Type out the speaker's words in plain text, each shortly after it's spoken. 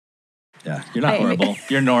Yeah, you're not horrible.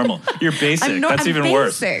 You're normal. You're basic. That's even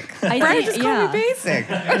worse. Brian just called me basic.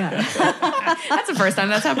 That's the first time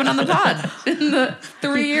that's happened on the pod in the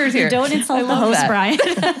 3 years here. Don't insult the host, Brian.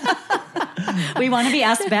 We want to be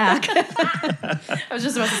asked back. I was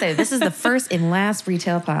just about to say, this is the first and last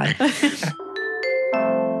retail pod.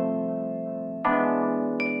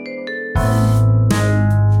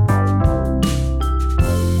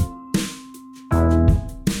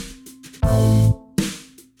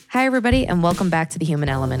 Hi, everybody, and welcome back to The Human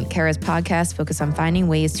Element, Kara's podcast focused on finding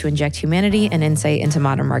ways to inject humanity and insight into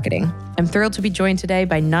modern marketing. I'm thrilled to be joined today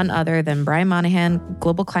by none other than Brian Monahan,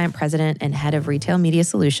 Global Client President and Head of Retail Media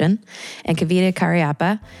Solution, and Kavita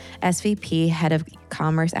Cariapa, SVP, Head of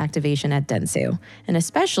Commerce Activation at dentsu. And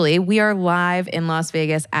especially, we are live in Las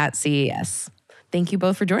Vegas at CES. Thank you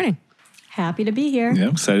both for joining. Happy to be here. Yeah,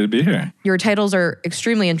 I'm excited to be here. Your titles are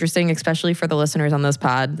extremely interesting, especially for the listeners on this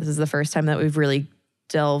pod. This is the first time that we've really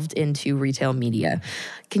delved into retail media.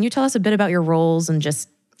 Can you tell us a bit about your roles and just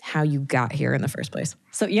how you got here in the first place?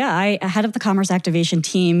 So I head up the commerce activation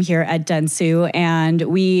team here at dentsu, and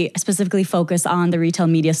we specifically focus on the retail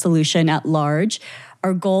media solution at large.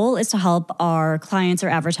 Our goal is to help our clients or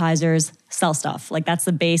advertisers sell stuff. Like, that's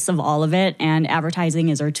the base of all of it, and advertising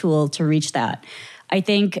is our tool to reach that. I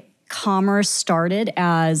think commerce started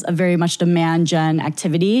as a very much demand gen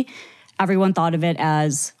activity. Everyone thought of it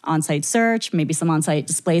as on-site search, maybe some on-site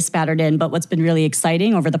displays spattered in. But what's been really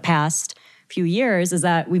exciting over the past few years is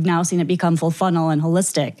that we've now seen it become full funnel and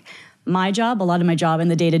holistic. A lot of my job in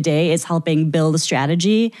the day-to-day is helping build a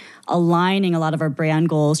strategy, aligning a lot of our brand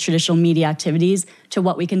goals, traditional media activities to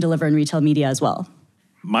what we can deliver in retail media as well.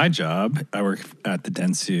 My job, I work at the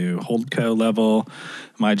dentsu holdco level.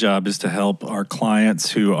 My job is to help our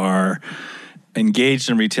clients who are engaged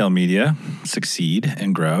in retail media succeed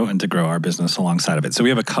and grow, and to grow our business alongside of it. So we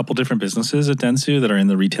have a couple different businesses at dentsu that are in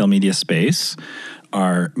the retail media space.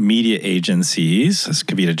 Our media agencies, as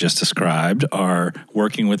Kavita just described, are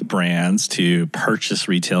working with brands to purchase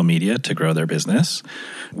retail media to grow their business.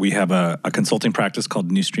 We have a consulting practice called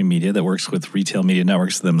New Stream Media that works with retail media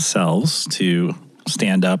networks themselves to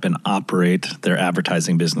stand up and operate their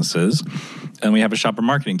advertising businesses. And we have a shopper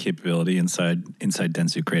marketing capability inside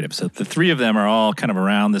Dentsu Creative. So the three of them are all kind of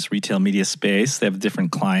around this retail media space. They have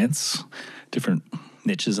different clients, different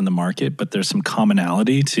niches in the market, but there's some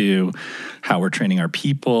commonality to how we're training our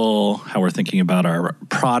people, how we're thinking about our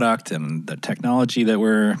product and the technology that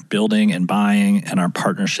we're building and buying, and our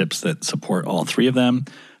partnerships that support all three of them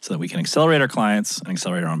so that we can accelerate our clients and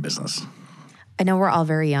accelerate our own business. I know we're all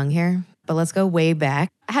very young here, but let's go way back.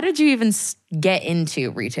 How did you even get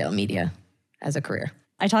into retail media as a career?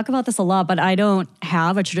 I talk about this a lot, but I don't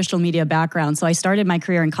have a traditional media background. So I started my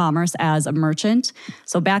career in commerce as a merchant.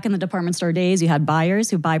 So back in the department store days, you had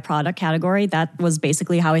buyers who buy product category. That was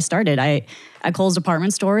basically how I started. At Kohl's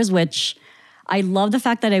department stores, which I love the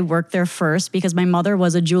fact that I worked there first because my mother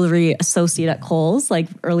was a jewelry associate at Kohl's. Like,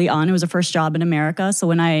 early on, it was her first job in America. So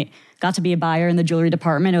when I got to be a buyer in the jewelry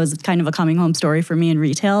department, it was kind of a coming home story for me in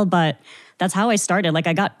retail. But that's how I started. Like,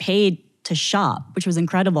 I got paid to shop, which was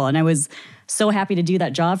incredible. And I was so happy to do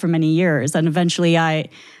that job for many years. And eventually it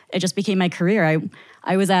just became my career.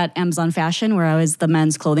 I was at Amazon Fashion, where I was the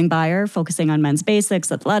men's clothing buyer, focusing on men's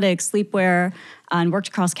basics, athletics, sleepwear, and worked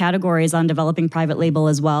across categories on developing private label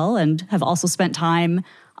as well, and have also spent time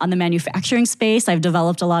on the manufacturing space. I've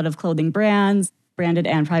developed a lot of clothing brands, branded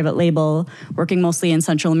and private label, working mostly in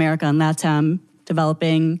Central America and LATAM,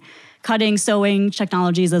 developing cutting, sewing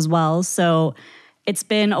technologies as well. So it's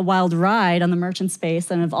been a wild ride on the merchant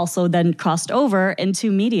space, and I've also then crossed over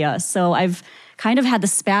into media. So I've kind of had the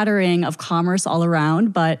spattering of commerce all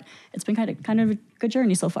around, but it's been kind of a good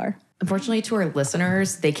journey so far. Unfortunately, to our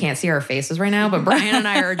listeners, they can't see our faces right now, but Brian and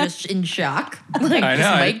I are just in shock. Like, I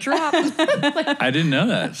know. Mic drop. I didn't know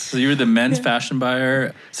that. So you were the men's fashion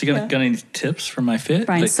buyer. So you got any tips for my fit?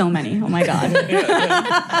 Brian, so many. Oh my God.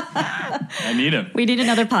 I need them. We need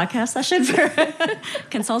another podcast session for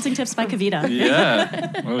consulting tips by Kavita.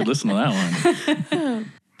 Yeah. I would listen to that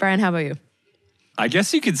one. Brian, how about you? I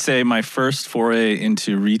guess you could say my first foray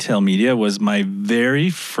into retail media was my very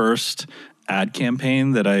first ad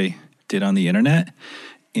campaign that I did on the internet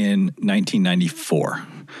in 1994.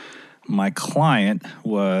 My client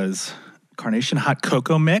was Carnation Hot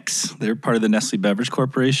Cocoa Mix. They're part of the Nestle Beverage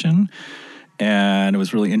Corporation. And it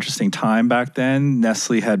was a really interesting time back then.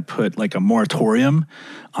 Nestle had put like a moratorium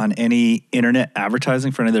on any internet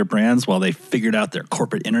advertising for any of their brands while they figured out their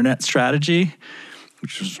corporate internet strategy,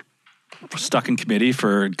 which was stuck in committee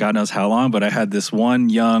for God knows how long. But I had this one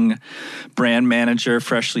young brand manager,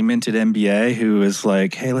 freshly minted MBA, who was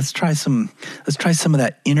like, hey, let's try some of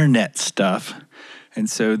that internet stuff. And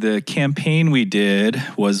so the campaign we did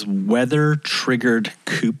was weather-triggered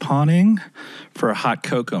couponing for a hot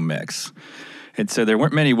cocoa mix. And so there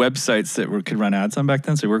weren't many websites that could run ads on back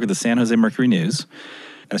then. So we worked with the San Jose Mercury News,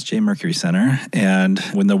 SJ Mercury Center. And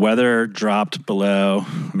when the weather dropped below,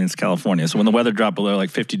 it's California. So when the weather dropped below like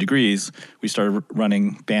 50 degrees, we started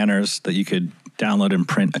running banners that you could download and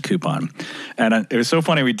print a coupon. And it was so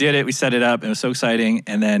funny. We did it. We set it up. It was so exciting.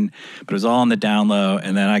 But it was all on the down low.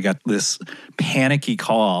 And then I got this panicky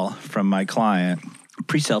call from my client,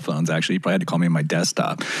 pre-cell phones actually. He probably had to call me on my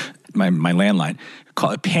desktop, my landline,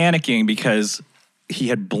 panicking because he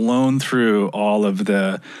had blown through all of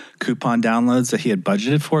the coupon downloads that he had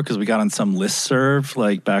budgeted for because we got on some listserv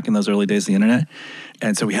like back in those early days of the internet.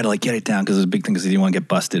 And so we had to get it down because it was a big thing because he didn't want to get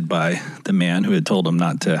busted by the man who had told him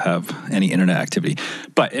not to have any internet activity.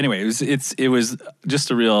 But anyway, it was just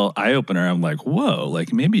a real eye-opener. I'm like, whoa,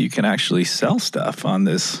 maybe you can actually sell stuff on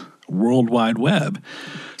this World Wide Web.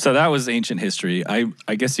 So that was ancient history.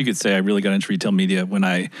 I guess you could say I really got into retail media when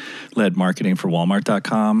I led marketing for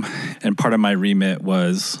Walmart.com. And part of my remit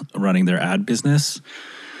was running their ad business.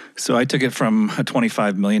 So I took it from a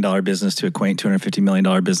 $25 million business to a quaint $250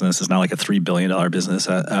 million business. It's now like a $3 billion business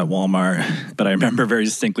at Walmart. But I remember very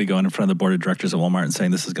distinctly going in front of the board of directors at Walmart and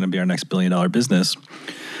saying, this is going to be our next $1 billion business.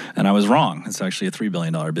 And I was wrong. It's actually a $3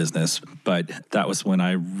 billion business. But that was when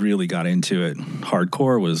I really got into it.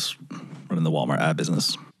 Hardcore was running the Walmart ad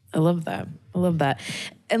business. I love that. I love that.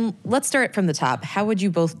 And let's start from the top. How would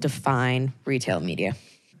you both define retail media?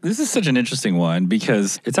 This is such an interesting one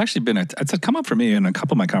because it's actually been, it's come up for me in a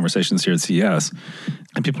couple of my conversations here at CES.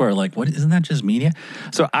 And people are like, what, isn't that just media?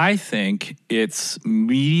 So I think it's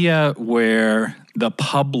media where the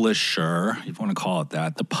publisher, if you want to call it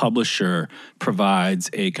that, the publisher provides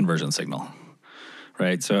a conversion signal,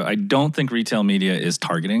 right? So I don't think retail media is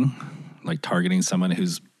targeting someone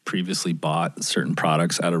who's previously bought certain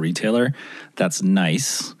products at a retailer. That's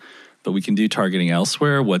nice. But we can do targeting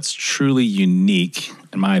elsewhere. What's truly unique,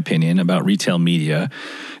 in my opinion, about retail media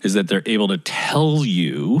is that they're able to tell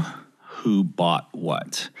you who bought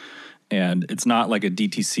what. And it's not like a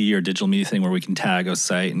DTC or digital media thing where we can tag a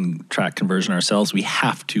site and track conversion ourselves. We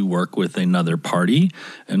have to work with another party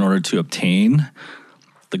in order to obtain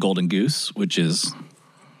the golden goose, which is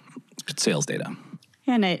sales data.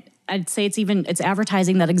 And I'd say it's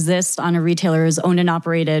advertising that exists on a retailer's owned and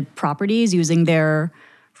operated properties using their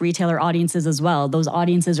retailer audiences as well. Those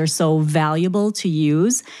audiences are so valuable to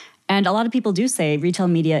use. And a lot of people do say retail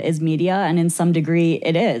media is media, and in some degree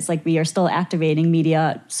it is. We are still activating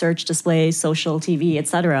media, search, display, social, TV, et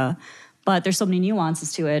cetera. But there's so many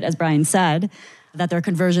nuances to it, as Brian said, that there are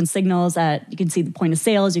conversion signals that you can see the point of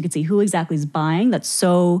sales, you can see who exactly is buying. That's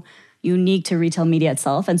so unique to retail media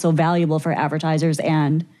itself and so valuable for advertisers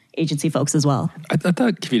and agency folks as well. I thought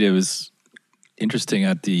Kavita was interesting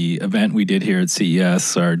at the event we did here at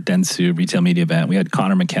CES, our Dentsu retail media event. We had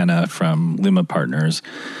Connor McKenna from Luma Partners,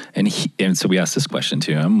 and so we asked this question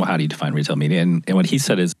to him: well, how do you define retail media? And what he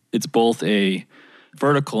said is it's both a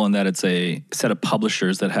vertical in that it's a set of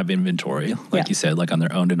publishers that have inventory, you said, on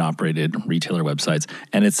their owned and operated retailer websites,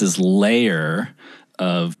 and it's this layer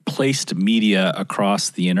of placed media across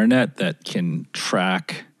the internet that can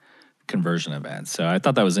track conversion events. So I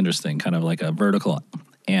thought that was interesting, kind of like a vertical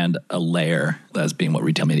and a layer as being what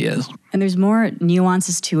retail media is. And there's more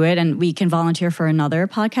nuances to it, and we can volunteer for another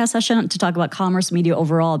podcast session to talk about commerce media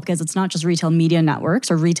overall, because it's not just retail media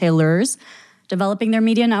networks or retailers developing their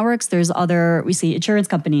media networks. There's we see insurance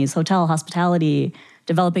companies, hotel, hospitality,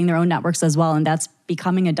 developing their own networks as well, and that's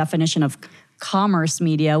becoming a definition of commerce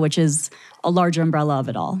media, which is a larger umbrella of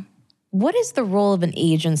it all. What is the role of an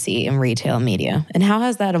agency in retail media, and how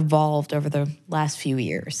has that evolved over the last few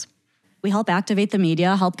years? We help activate the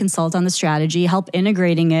media, help consult on the strategy, help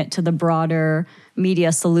integrating it to the broader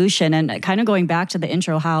media solution. And kind of going back to the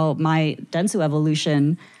intro, how my dentsu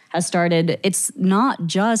evolution has started, it's not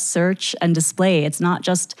just search and display. It's not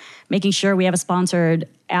just making sure we have a sponsored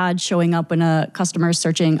ad showing up when a customer is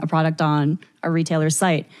searching a product on a retailer's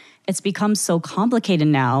site. It's become so complicated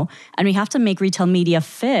now, and we have to make retail media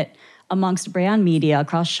fit amongst brand media,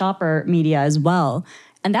 across shopper media as well.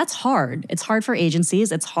 And that's hard. It's hard for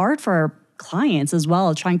agencies. It's hard for our clients as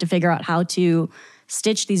well, trying to figure out how to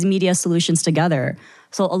stitch these media solutions together.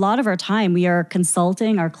 So a lot of our time, we are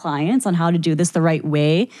consulting our clients on how to do this the right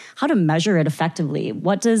way, how to measure it effectively.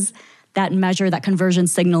 What does that measure, that conversion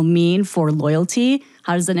signal mean for loyalty?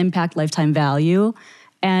 How does it impact lifetime value?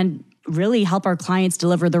 And really help our clients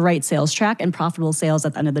deliver the right sales track and profitable sales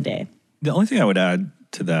at the end of the day. The only thing I would add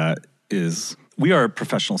to that is we are a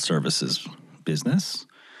professional services business.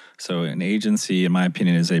 So an agency, in my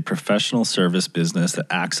opinion, is a professional service business that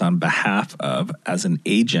acts on behalf of, as an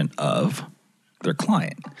agent of, their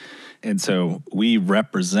client. And so we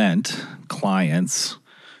represent clients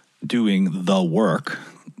doing the work,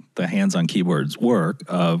 the hands-on keywords work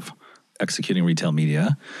of executing retail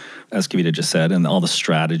media, as Kavita just said, and all the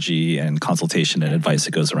strategy and consultation and advice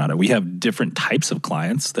that goes around it. We have different types of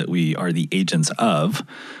clients that we are the agents of,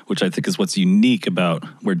 which I think is what's unique about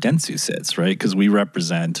where dentsu sits, right? Because we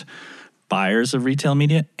represent buyers of retail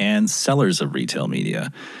media and sellers of retail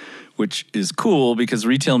media, which is cool because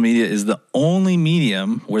retail media is the only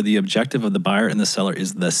medium where the objective of the buyer and the seller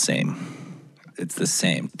is the same. It's the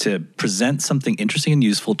same, to present something interesting and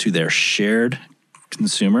useful to their shared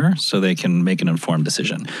consumer so they can make an informed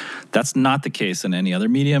decision. That's not the case in any other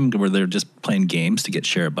medium where they're just playing games to get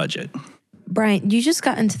share a budget. Brian, you just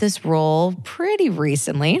got into this role pretty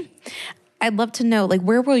recently. I'd love to know,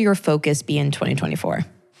 where will your focus be in 2024?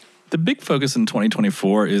 The big focus in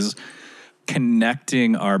 2024 is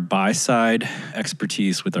connecting our buy-side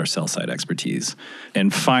expertise with our sell-side expertise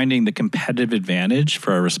and finding the competitive advantage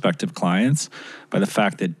for our respective clients by the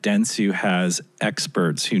fact that dentsu has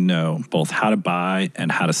experts who know both how to buy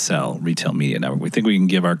and how to sell retail media. Now, we think we can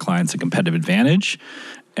give our clients a competitive advantage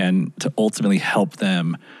and to ultimately help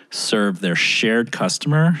them serve their shared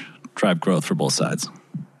customer, drive growth for both sides.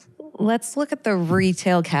 Let's look at the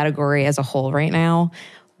retail category as a whole right now.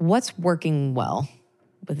 What's working well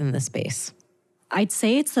within the space? I'd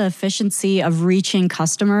say it's the efficiency of reaching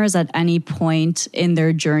customers at any point in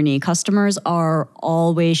their journey. Customers are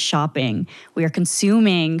always shopping. We are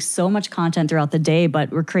consuming so much content throughout the day,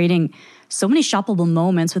 but we're creating so many shoppable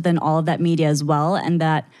moments within all of that media as well. And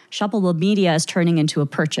that shoppable media is turning into a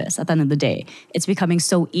purchase at the end of the day. It's becoming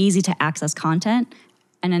so easy to access content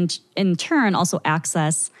and in turn also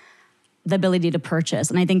access the ability to purchase.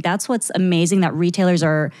 And I think that's what's amazing, that retailers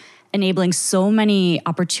are enabling so many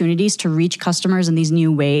opportunities to reach customers in these new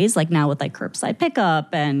ways, like now with curbside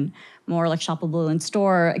pickup and more shoppable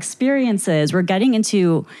in-store experiences. We're getting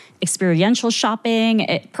into experiential shopping,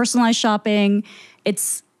 personalized shopping.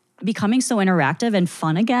 It's becoming so interactive and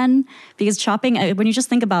fun again because shopping, when you just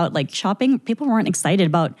think about shopping, people weren't excited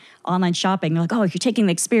about online shopping. They're like, oh, you're taking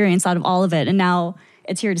the experience out of all of it. And now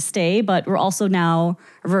it's here to stay, but we're also now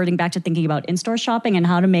reverting back to thinking about in-store shopping and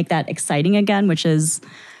how to make that exciting again, which is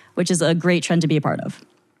a great trend to be a part of.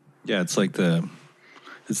 Yeah, it's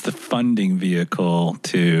it's the funding vehicle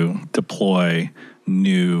to deploy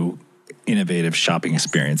new innovative shopping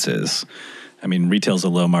experiences. I mean, retail's a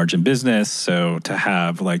low margin business, so to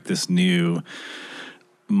have this new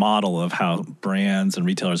model of how brands and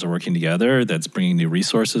retailers are working together that's bringing new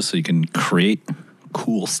resources so you can create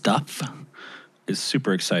cool stuff is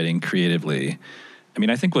super exciting creatively. I mean,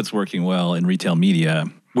 I think what's working well in retail media,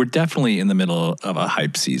 we're definitely in the middle of a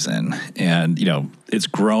hype season, and it's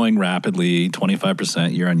growing rapidly,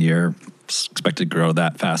 25% year on year. It's expected to grow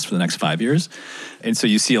that fast for the next 5 years. And so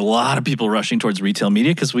you see a lot of people rushing towards retail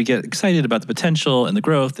media because we get excited about the potential and the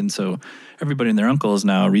growth. And so everybody and their uncle is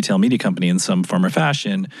now a retail media company in some form or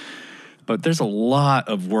fashion. But there's a lot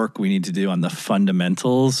of work we need to do on the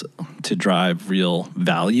fundamentals to drive real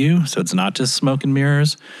value. So it's not just smoke and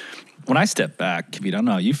mirrors. When I step back, Kavita, I don't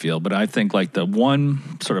know how you feel, but I think the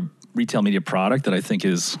one sort of retail media product that I think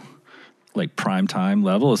is prime time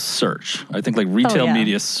level is search. I think retail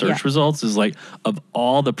media search results is of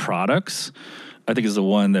all the products, I think is the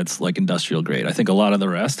one that's industrial grade. I think a lot of the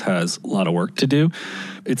rest has a lot of work to do.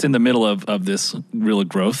 It's in the middle of this real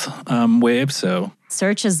growth wave. So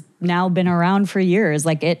search has now been around for years.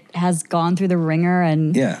 It has gone through the ringer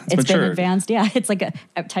and it's been advanced. Yeah, it's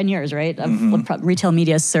 10 years, right, of retail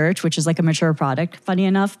media search, which is a mature product, funny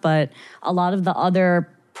enough. But a lot of the other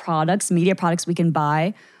products, media products we can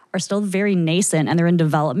buy are still very nascent and they're in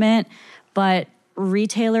development. But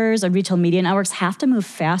retailers and retail media networks have to move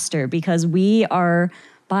faster because we are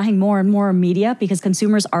buying more and more media because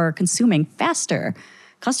consumers are consuming faster.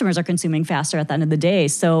 Customers are consuming faster at the end of the day.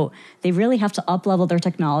 So they really have to up-level their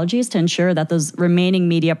technologies to ensure that those remaining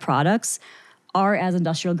media products are as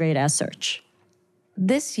industrial grade as search.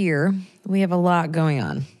 This year, we have a lot going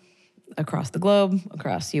on across the globe,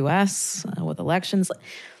 across US, with elections.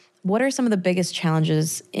 What are some of the biggest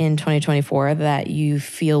challenges in 2024 that you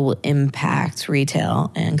feel will impact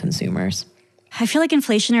retail and consumers? I feel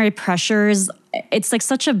inflationary pressures, it's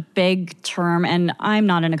such a big term, and I'm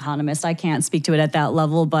not an economist. I can't speak to it at that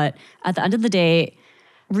level. But at the end of the day,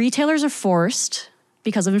 retailers are forced,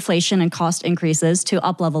 because of inflation and cost increases, to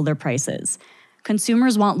up-level their prices.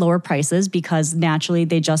 Consumers want lower prices because naturally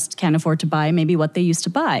they just can't afford to buy maybe what they used to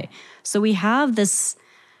buy. So we have this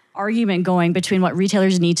argument going between what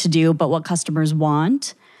retailers need to do but what customers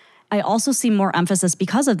want. I also see more emphasis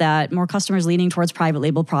because of that, more customers leaning towards private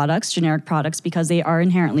label products, generic products, because they are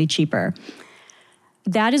inherently cheaper.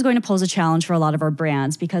 That is going to pose a challenge for a lot of our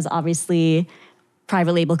brands because obviously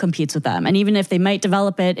private label competes with them. And even if they might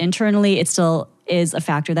develop it internally, it still is a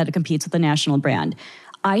factor that it competes with the national brand.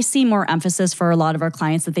 I see more emphasis for a lot of our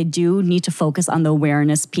clients that they do need to focus on the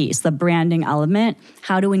awareness piece, the branding element,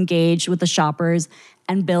 how to engage with the shoppers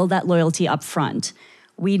and build that loyalty up front.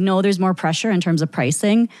 We know there's more pressure in terms of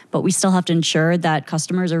pricing, but we still have to ensure that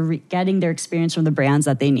customers are getting their experience from the brands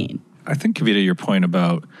that they need. I think, Kavita, your point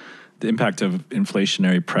about the impact of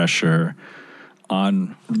inflationary pressure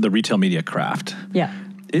on the retail media craft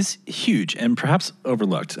is huge and perhaps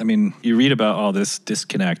overlooked. I mean, you read about all this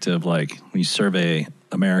disconnect of like when you survey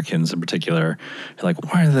Americans in particular, like,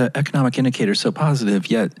 why are the economic indicators so positive,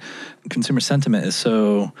 yet consumer sentiment is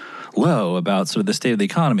so low about sort of the state of the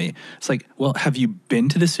economy? It's like, well, have you been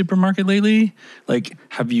to the supermarket lately? Like,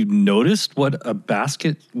 have you noticed what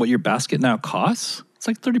your basket now costs? It's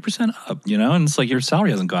like 30% up, and it's like your salary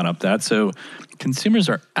hasn't gone up that. So consumers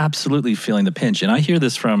are absolutely feeling the pinch. And I hear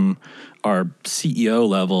this from our CEO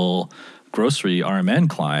level grocery RMN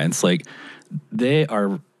clients. Like they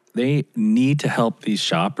need to help these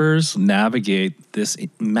shoppers navigate this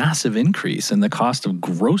massive increase in the cost of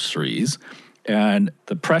groceries and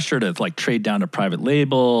the pressure to like trade down to private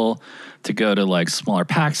label, to go to like smaller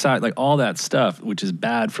pack size, like all that stuff, which is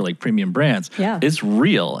bad for like premium brands, is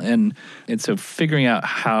real. And so figuring out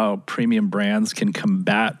how premium brands can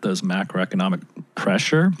combat those macroeconomic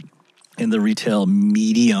pressure in the retail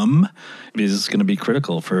medium is going to be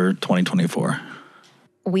critical for 2024.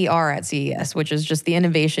 We are at CES, which is just the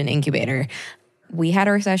innovation incubator. We had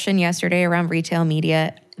our session yesterday around retail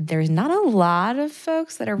media. There's not a lot of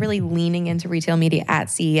folks that are really leaning into retail media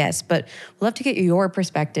at CES, but we'll have to get your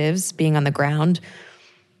perspectives being on the ground.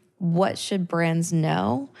 What should brands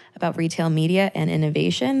know about retail media and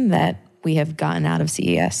innovation that we have gotten out of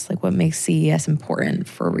CES? Like what makes CES important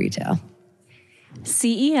for retail?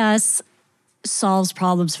 CES solves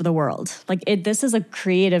problems for the world. This is a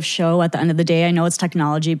creative show at the end of the day. I know it's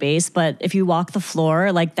technology based, but if you walk the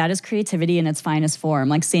floor, like that is creativity in its finest form,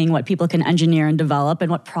 like seeing what people can engineer and develop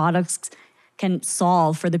and what products can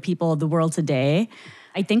solve for the people of the world today.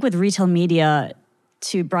 I think with retail media,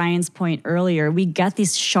 to Brian's point earlier, we get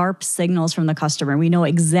these sharp signals from the customer. We know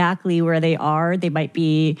exactly where they are. They might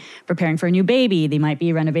be preparing for a new baby. They might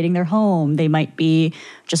be renovating their home. They might be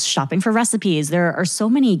just shopping for recipes. There are so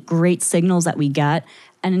many great signals that we get.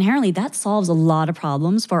 And inherently, that solves a lot of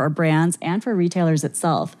problems for our brands and for retailers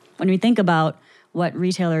itself. When we think about what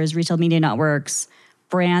retailers, retail media networks,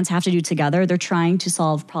 brands have to do together, they're trying to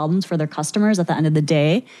solve problems for their customers at the end of the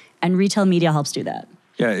day. And retail media helps do that.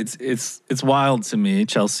 Yeah, it's wild to me,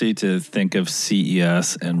 Chelsea, to think of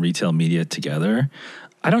CES and retail media together.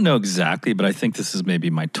 I don't know exactly, but I think this is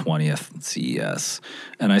maybe my 20th CES.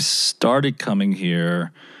 And I started coming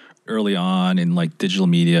here early on in like digital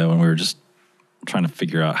media when we were just trying to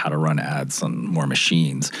figure out how to run ads on more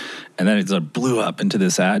machines. And then it blew up into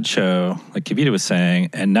this ad show, like Kavita was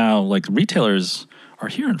saying. And now like retailers are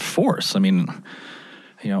here in force. I mean,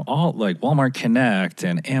 all like Walmart Connect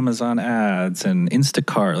and Amazon Ads and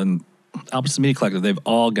Instacart and Albertsons Media Collective, they've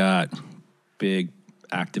all got big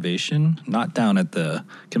activation, not down at the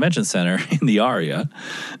convention center in the ARIA.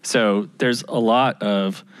 So there's a lot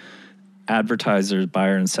of advertisers,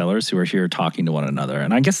 buyers and sellers who are here talking to one another.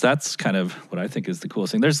 And I guess that's kind of what I think is the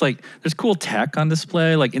coolest thing. There's cool tech on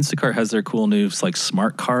display. Like Instacart has their cool new like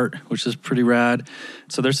smart cart, which is pretty rad.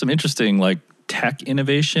 So there's some interesting like tech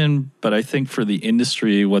innovation, but I think for the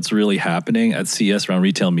industry, what's really happening at CES around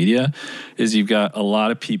retail media is you've got a lot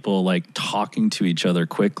of people like talking to each other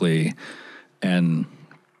quickly and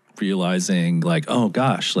realizing like, oh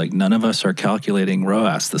gosh, like none of us are calculating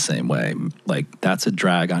ROAS the same way. Like that's a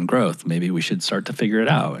drag on growth. Maybe we should start to figure it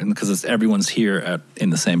out. And because everyone's here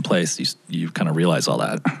in the same place, you kind of realize all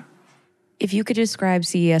that. If you could describe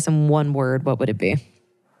CES in one word, what would it be?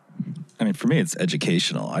 I mean, for me, it's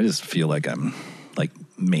educational. I just feel like I'm like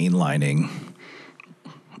mainlining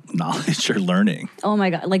knowledge or learning. Oh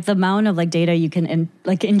my God. Like the amount of like data you can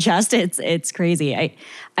ingest, it's crazy.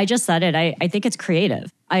 I just said it. I think it's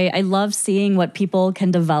creative. I love seeing what people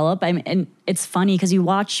can develop. And it's funny because you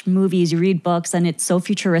watch movies, you read books, and it's so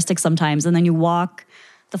futuristic sometimes. And then you walk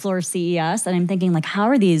the floor of CES and I'm thinking like, how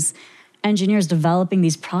are these engineers developing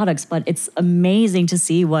these products? But it's amazing to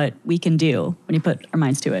see what we can do when you put our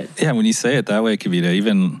minds to it. Yeah, when you say it that way, Kavita,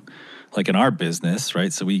 even like in our business,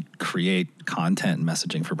 right? So we create content and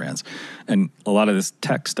messaging for brands. And a lot of this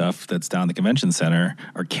tech stuff that's down the convention center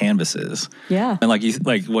are canvases. Yeah. And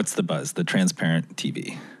like what's the buzz? The transparent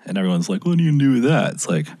TV. And everyone's like, what do you do with that? It's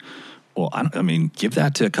like, well, give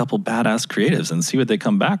that to a couple badass creatives and see what they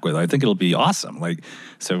come back with. I think it'll be awesome.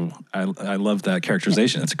 So I love that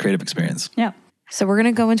characterization. It's a creative experience. Yeah. So we're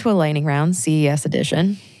going to go into a lightning round, CES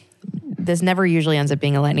edition. This never usually ends up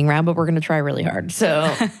being a lightning round, but we're going to try really hard.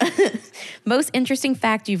 So most interesting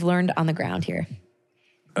fact you've learned on the ground here.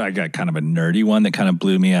 I got kind of a nerdy one that kind of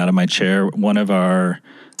blew me out of my chair. One of our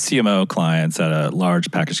CMO clients at a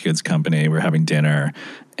large packaged goods company, we're having dinner.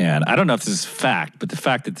 And I don't know if this is fact, but the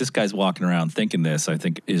fact that this guy's walking around thinking this, I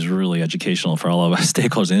think is really educational for all of us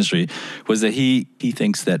stakeholders in the industry, was that he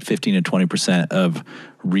thinks that 15 to 20% of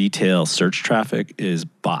retail search traffic is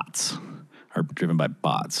bots, are driven by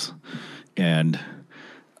bots. And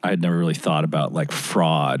I had never really thought about like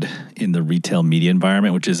fraud in the retail media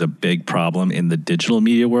environment, which is a big problem in the digital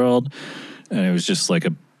media world. And it was just like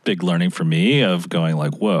a big learning for me of going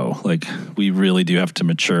like, whoa, like we really do have to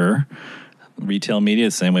mature retail media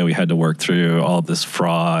the same way we had to work through all of this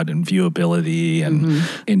fraud and viewability and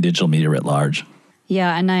in digital media writ large.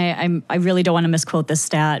 Yeah, and I really don't want to misquote this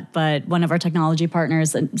stat, but one of our technology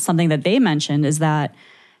partners, something that they mentioned is that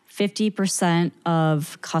 50%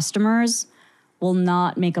 of customers will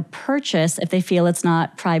not make a purchase if they feel it's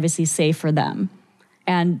not privacy safe for them.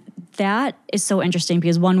 And that is so interesting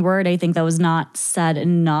because one word I think that was not said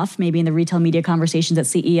enough, maybe in the retail media conversations at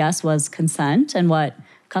CES, was consent and what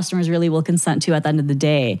customers really will consent to at the end of the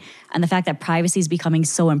day. And the fact that privacy is becoming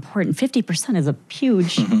so important, 50% is a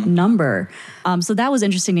huge number. So that was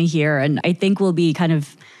interesting to hear. And I think we'll be kind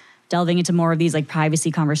of delving into more of these like privacy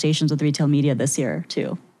conversations with retail media this year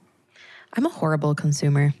too. I'm a horrible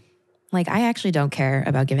consumer. Like, I actually don't care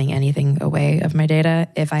about giving anything away of my data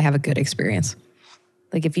if I have a good experience.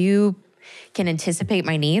 Like, if you can anticipate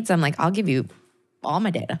my needs, I'm like, I'll give you all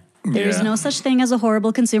my data. There's no such thing as a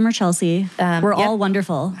horrible consumer, Chelsea. We're all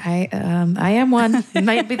wonderful. I am one.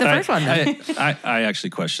 Might be the first one, though. I actually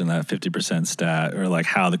question that 50% stat or like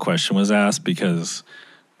how the question was asked because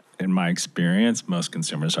in my experience, most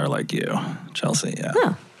consumers are like you, Chelsea. Yeah.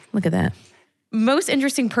 Oh, look at that. Most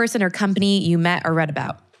interesting person or company you met or read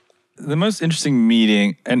about? The most interesting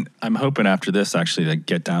meeting, and I'm hoping after this actually to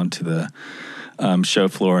get down to the show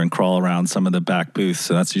floor and crawl around some of the back booths.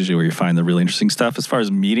 So that's usually where you find the really interesting stuff. As far as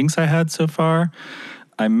meetings I had so far,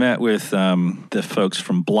 I met with the folks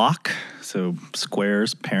from Block, so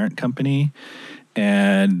Square's parent company,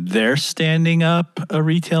 and they're standing up a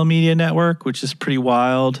retail media network, which is pretty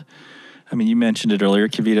wild. I mean, you mentioned it earlier,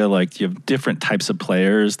 Kavita, like you have different types of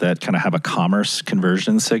players that kind of have a commerce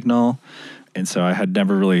conversion signal. And so I had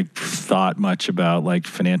never really thought much about like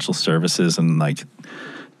financial services and like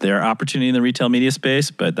their opportunity in the retail media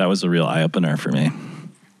space, but that was a real eye-opener for me.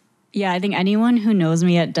 Yeah, I think anyone who knows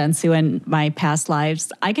me at Dentsu and my past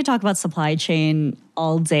lives, I could talk about supply chain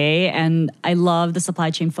all day, and I love the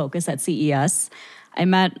supply chain focus at CES. I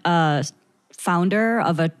met a founder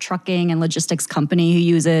of a trucking and logistics company who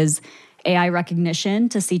uses AI recognition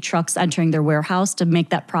to see trucks entering their warehouse to make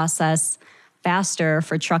that process faster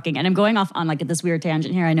for trucking. And I'm going off on like this weird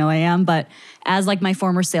tangent here. I know I am, but as like my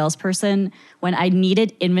former salesperson, when I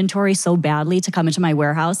needed inventory so badly to come into my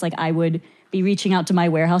warehouse, like I would be reaching out to my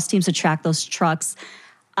warehouse teams to track those trucks.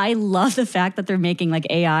 I love the fact that they're making like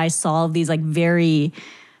AI solve these like very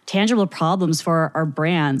tangible problems for our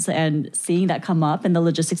brands, and seeing that come up in the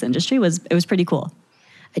logistics industry was pretty cool.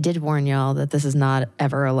 I did warn y'all that this is not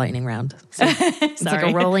ever a lightning round. So it's like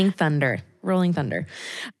a rolling thunder. Rolling thunder.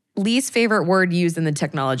 Least favorite word used in the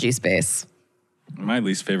technology space? My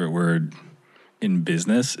least favorite word in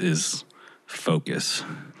business is focus.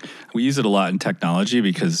 We use it a lot in technology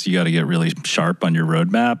because you got to get really sharp on your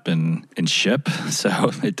roadmap and ship.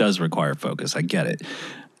 So it does require focus. I get it.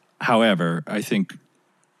 However, I think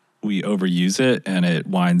we overuse it and it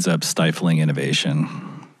winds up stifling innovation.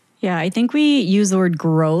 Yeah, I think we use the word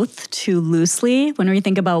growth too loosely when we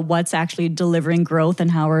think about what's actually delivering growth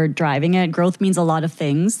and how we're driving it. Growth means a lot of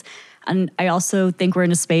things. And I also think we're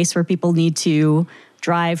in a space where people need to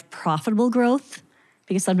drive profitable growth,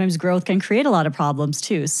 because sometimes growth can create a lot of problems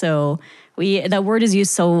too. So that word is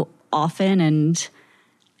used so often and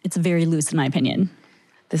it's very loose in my opinion.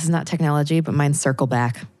 This is not technology, but mine's circle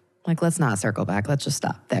back. Like, let's not circle back. Let's just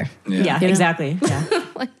stop there. Yeah, exactly. Yeah.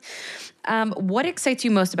 What excites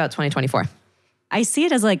you most about 2024? I see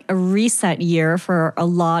it as like a reset year for a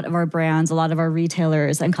lot of our brands, a lot of our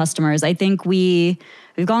retailers and customers. I think we've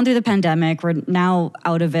gone through the pandemic. We're now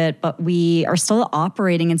out of it, but we are still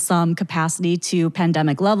operating in some capacity to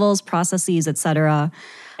pandemic levels, processes, et cetera.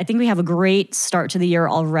 I think we have a great start to the year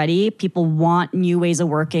already. People want new ways of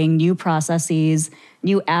working, new processes,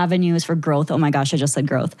 new avenues for growth. Oh my gosh, I just said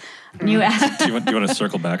growth. Do you want to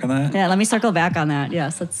circle back on that? Yeah, let me circle back on that.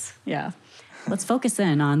 Yes, let's focus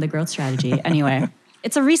in on the growth strategy. Anyway,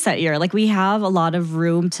 it's a reset year. Like, we have a lot of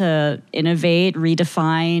room to innovate,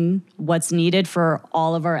 redefine what's needed for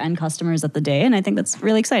all of our end customers at the day. And I think that's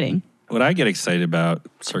really exciting. What I get excited about,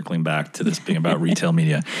 circling back to this being about retail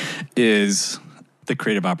media, is the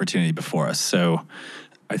creative opportunity before us. So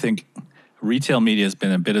I think retail media has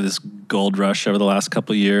been a bit of this gold rush over the last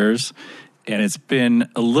couple of years. And it's been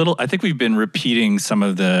I think we've been repeating some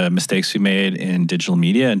of the mistakes we made in digital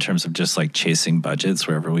media in terms of just like chasing budgets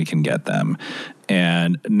wherever we can get them.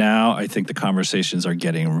 And now I think the conversations are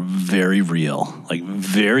getting very real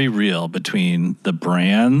between the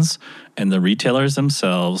brands and the retailers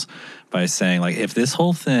themselves, by saying, like, if this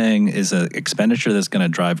whole thing is an expenditure that's going to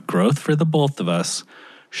drive growth for the both of us,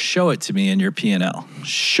 show it to me in your P&L.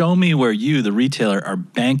 Show me where you, the retailer, are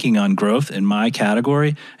banking on growth in my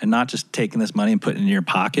category and not just taking this money and putting it in your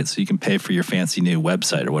pocket so you can pay for your fancy new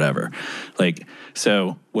website or whatever. Like,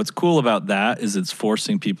 so what's cool about that is it's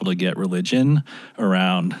forcing people to get religion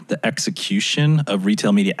around the execution of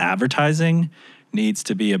retail media advertising needs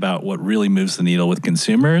to be about what really moves the needle with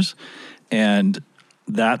consumers. And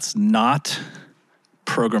that's not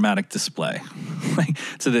programmatic display.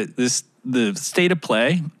 So the state of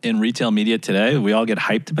play in retail media today, we all get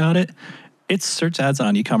hyped about it. It's search ads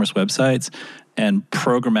on e-commerce websites and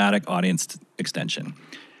programmatic audience extension.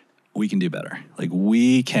 We can do better. Like,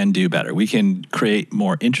 we can do better. We can create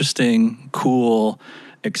more interesting, cool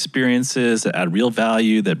experiences that add real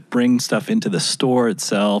value, that bring stuff into the store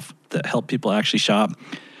itself, that help people actually shop.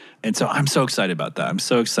 And so I'm so excited about that. I'm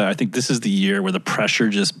so excited. I think this is the year where the pressure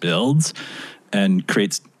just builds and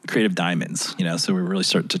creates creative diamonds, so we really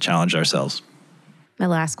start to challenge ourselves. My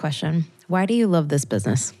last question. Why do you love this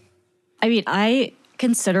business? I mean, I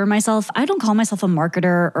don't call myself a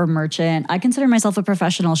marketer or merchant. I consider myself a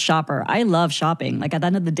professional shopper. I love shopping. Like, at the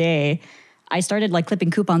end of the day, I started like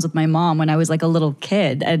clipping coupons with my mom when I was like a little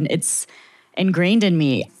kid, and it's ingrained in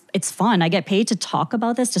me. It's fun. I get paid to talk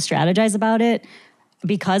about this, to strategize about it.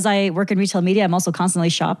 Because I work in retail media, I'm also constantly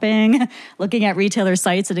shopping, looking at retailer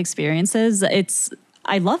sites and experiences.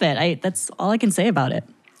 I love it. That's all I can say about it.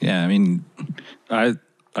 Yeah, I mean, I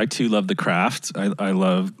too love the craft. I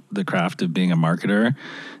love the craft of being a marketer.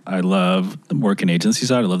 I love working agency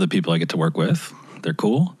side. I love the people I get to work with. They're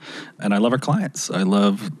cool. And I love our clients. I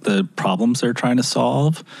love the problems they're trying to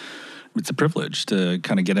solve. It's a privilege to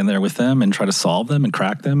kind of get in there with them and try to solve them and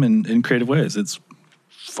crack them in creative ways. It's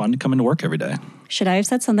fun to come into work every day. Should I have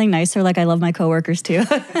said something nicer, like I love my coworkers too?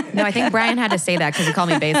 No, I think Brian had to say that because he called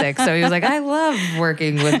me basic. So he was like, I love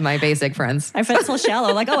working with my basic friends. I felt so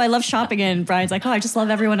shallow. Like, oh, I love shopping. And Brian's like, oh, I just love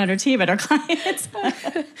everyone on our team and our clients.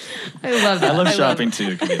 I love that. I love shopping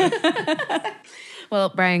too, Kavita. Well,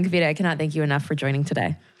 Brian, Kavita, I cannot thank you enough for joining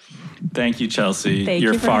today. Thank you, Chelsea.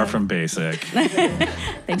 You're far from basic.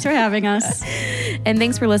 Thanks for having us. And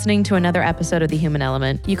thanks for listening to another episode of The Human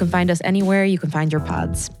Element. You can find us anywhere you can find your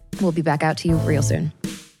pods. We'll be back out to you real soon.